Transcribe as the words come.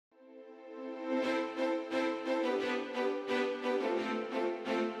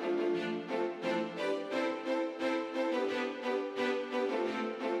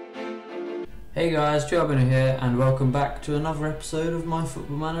Hey guys, TooAlbino here and welcome back to another episode of my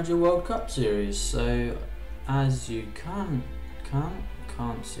Football Manager World Cup series. So, as you can't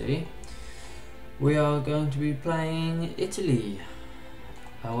see, we are going to be playing Italy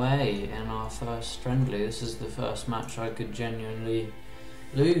away in our first friendly. This is the first match I could genuinely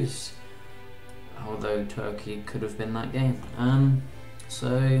lose, although Turkey could have been that game.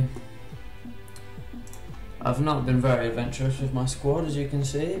 So I've not been very adventurous with my squad, as you can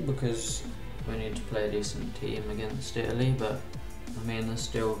see, because we need to play a decent team against Italy, but I mean there's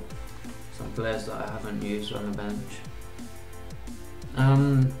still some players that I haven't used on the bench.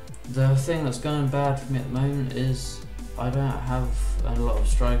 The thing that's going bad for me at the moment is I don't have a lot of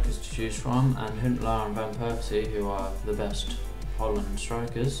strikers to choose from, and Huntelaar and Van Persie, who are the best Holland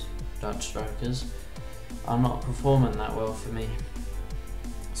strikers, Dutch strikers, are not performing that well for me.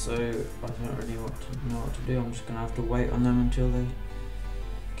 So I don't really know what to do. I'm just going to have to wait on them until they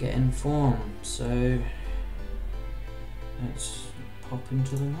get in form. So let's pop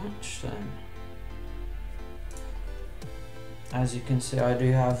into the match then. As you can see, I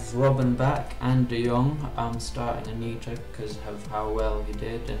do have Robben back and De Jong. I'm starting Anita because of how well he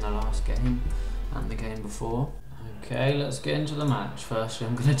did in the last game and the game before. Okay, let's get into the match. Firstly,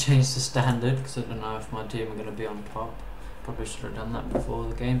 I'm going to change the standard because I don't know if my team are going to be on top. Probably should have done that before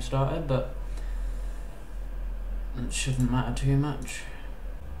the game started, but it shouldn't matter too much.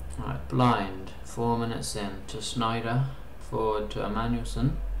 Right, Blind, 4 minutes in, to Sneijder, forward to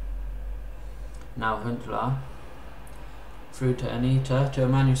Emmanuelson. Now Huntelaar, through to Anita, to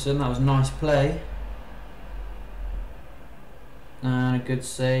Emmanuelson. That was a nice play. And a good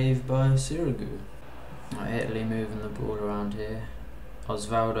save by Sirigu. Right, Italy moving the ball around here.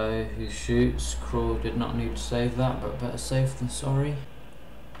 Osvaldo, who shoots. Krul did not need to save that, but better safe than sorry.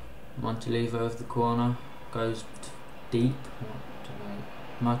 Montolivo of the corner, goes deep.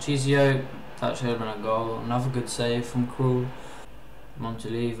 Marchisio, that should have been a goal. Another good save from Krul.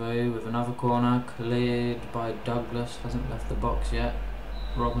 Montolivo with another corner, cleared by Douglas, hasn't left the box yet.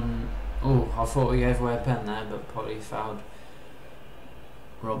 Robben, oh, I thought we gave away a pen there, but probably fouled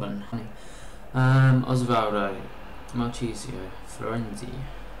Robben. Osvaldo, Marchisio, Florenzi,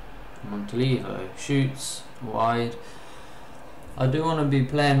 Montolivo, shoots wide. I do want to be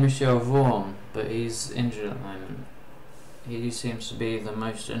playing Michel Vorm, but he's injured at the moment. He seems to be the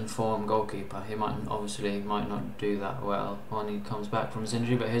most informed goalkeeper. He might not do that well when he comes back from his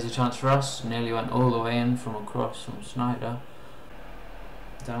injury, but here's a chance for us. Nearly went all the way in from a cross from Sneijder.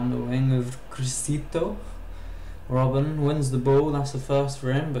 Down the wing of Crisito. Robben wins the ball, that's the first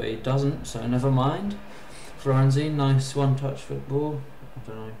for him, but he doesn't, so never mind. Florenzi, nice one-touch football. I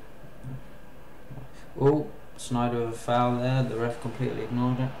don't know. Oh, Sneijder with a foul there. The ref completely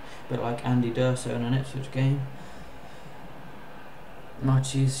ignored it. A bit like Andy D'Urso in an Ipswich game.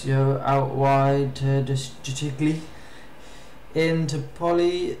 Marchisio out wide to Chicli. Into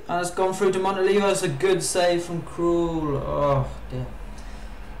Poli. And it's gone through to Montolivo. It's a good save from Krul. Oh, dear.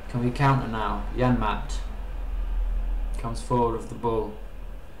 Can we counter now? Janmaat comes forward with the ball.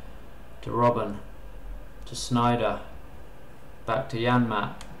 To Robben. To Sneijder. Back to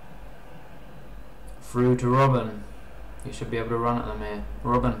Janmaat. Through to Robben. You should be able to run at them here.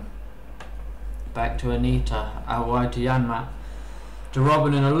 Robben. Back to Anita. Out wide to Janmaat. To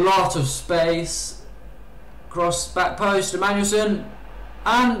Robben in a lot of space. Cross back post. Emmanuelson.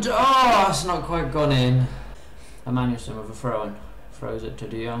 And oh, it's not quite gone in. Emmanuelson with a throw in. Throws it to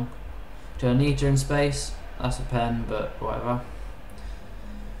De Jong. To Anita in space. That's a pen, but whatever.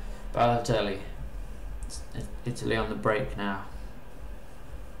 Balotelli. Italy on the break now.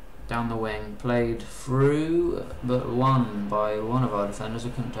 Down the wing, played through, but won by one of our defenders.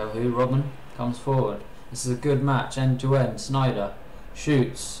 I couldn't tell who. Robben comes forward. This is a good match, end to end. Sneijder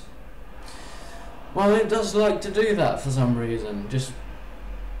shoots. Well, it does like to do that for some reason. Just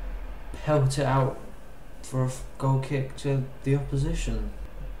pelt it out for a goal kick to the opposition.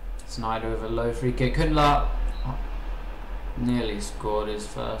 Sneijder with a low free kick. Huntelaar nearly scored his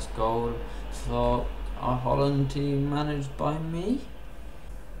first goal for our Holland team, managed by me.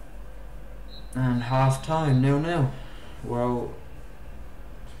 And half time, 0-0. Well,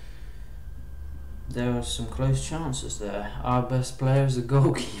 there were some close chances there. Our best player is the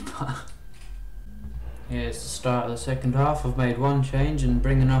goalkeeper. Here's the start of the second half. I've made one change and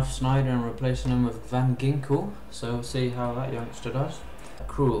bringing off Sneijder and replacing him with Van Ginkel. So we'll see how that youngster does.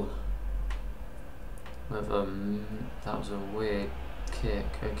 Krul. With that was a weird kick.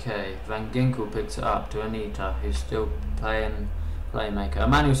 Okay, Van Ginkel picks it up to Anita, who's still playing playmaker.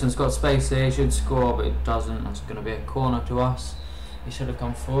 Emmanuelson's got space here, he should score, but it doesn't. That's going to be a corner to us. He should have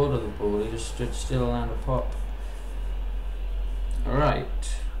come forward with the ball, he just stood still and a pop.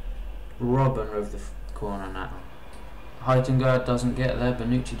 Alright, Robben with the corner now. Heitinga doesn't get there,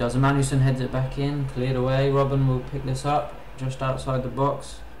 Bonucci does. Emanuelson heads it back in, cleared away. Robben will pick this up just outside the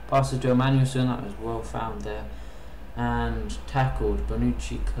box. Passes to Emanuelson, that was well found there. And tackled,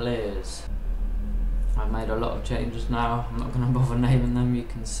 Bonucci clears. I've made a lot of changes now, I'm not going to bother naming them. You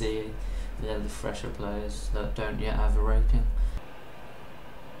can see they're the fresher players that don't yet have a rating.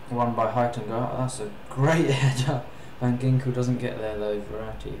 Won by Heitinga, that's a great header. Van Ginkel doesn't get there though,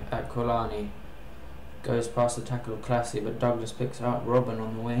 Verratti. Aquilani goes past the tackle of Classy, but Douglas picks it up. Robben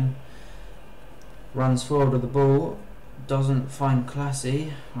on the wing. Runs forward with the ball. Doesn't find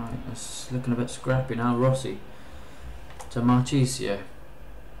Classy. Right, it's looking a bit scrappy now. Rossi to Marchisio.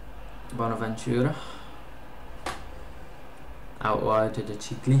 Bonaventura. Out wide to De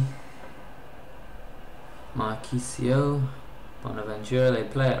Chigli. Marchisio. Bonaventura, they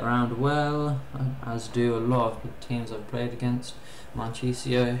play it around well, as do a lot of the teams I've played against.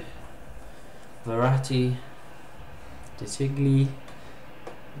 Marchisio. Verratti, De Chigli,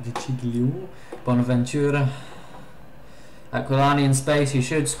 Bonaventura, Aquilani in space, he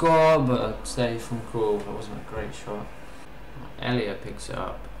should score, but a save from Krul. That wasn't a great shot. Elliott picks it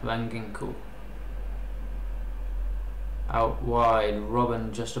up. Van Ginkel. Out wide,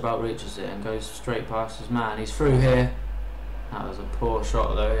 Robben just about reaches it and goes straight past his man. He's through here. That was a poor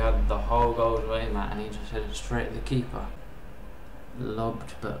shot though, he had the whole goal away, Matt, and he just hit it straight at the keeper.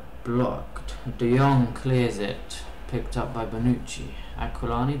 Lobbed but blocked. De Jong clears it. Picked up by Bonucci.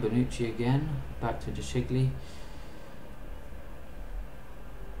 Aquilani, Bonucci again. Back to De Chigli,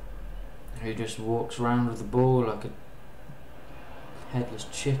 who just walks around with the ball like a headless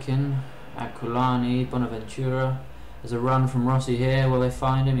chicken. Aquilani, Bonaventura. There's a run from Rossi here. Will they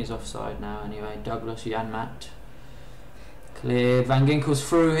find him? He's offside now anyway. Douglas, Janmaat. Cleared. Van Ginkel's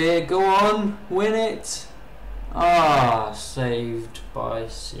through here. Go on. Win it. Ah, saved by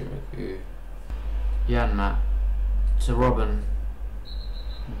Sirigu. Janmaat to Robben.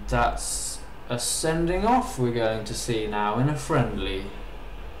 That's a sending off we're going to see now in a friendly.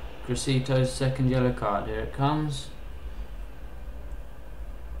 Crescito's second yellow card. Here it comes.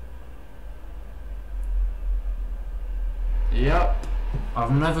 Yep.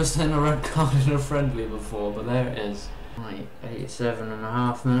 I've never seen a red card in a friendly before, but there it is. Right,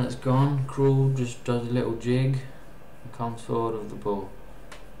 87.5 minutes gone. Krul just does a little jig and comes forward with the ball.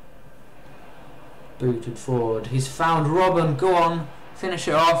 Booted forward. He's found Robben. Go on, finish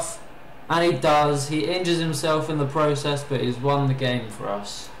it off. And he does. He injures himself in the process, but he's won the game for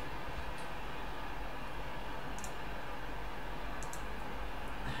us.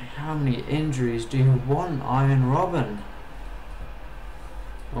 How many injuries do you want, Iron Robben?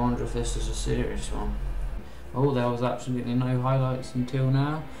 I wonder if this is a serious one. Oh, there was absolutely no highlights until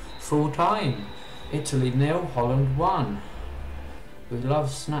now. Full time. Italy 0, Holland 1. We love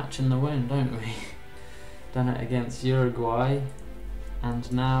snatching the win, don't we? Done it against Uruguay,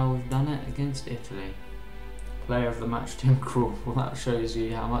 and now we've done it against Italy. Player of the match, Tim Krul. Well, that shows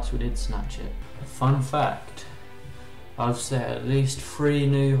you how much we did snatch it. Fun fact, I've set at least 3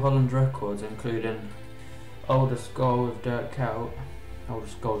 new Holland records, including oldest goal with Dirk Kuyt,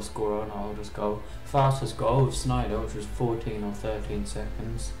 oldest goal scorer, not oldest goal, fastest goal with Snyder, which was 14 or 13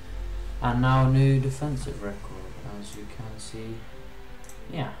 seconds, and now a new defensive record, as you can see.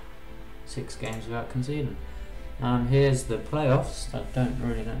 Yeah, 6 games without conceding. Here's the playoffs. I don't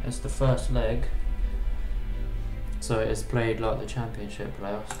really know, it's the first leg, so it is played like the championship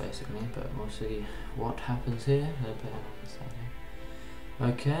playoffs basically, but we'll see what happens here. They're playing on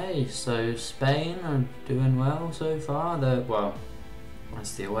Saturday. Okay, so Spain are doing well so far. Well,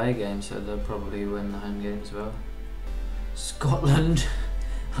 that's the away game, so they'll probably win the home game as well. Scotland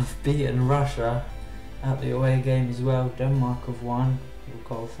have beaten Russia at the away game as well. Denmark have won. A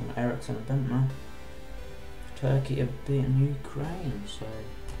goal from Eriksson and Bentner. Turkey have beaten Ukraine, so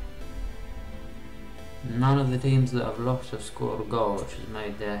none of the teams that have lost have scored a goal, which has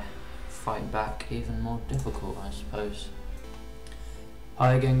made their fight back even more difficult, I suppose.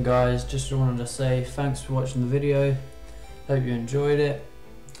 Hi again guys, just wanted to say thanks for watching the video. Hope you enjoyed it,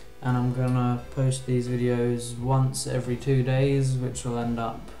 and I'm gonna post these videos once every 2 days, which will end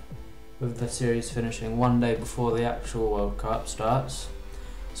up with the series finishing 1 day before the actual World Cup starts.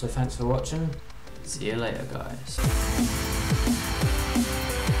 So thanks for watching, see you later guys.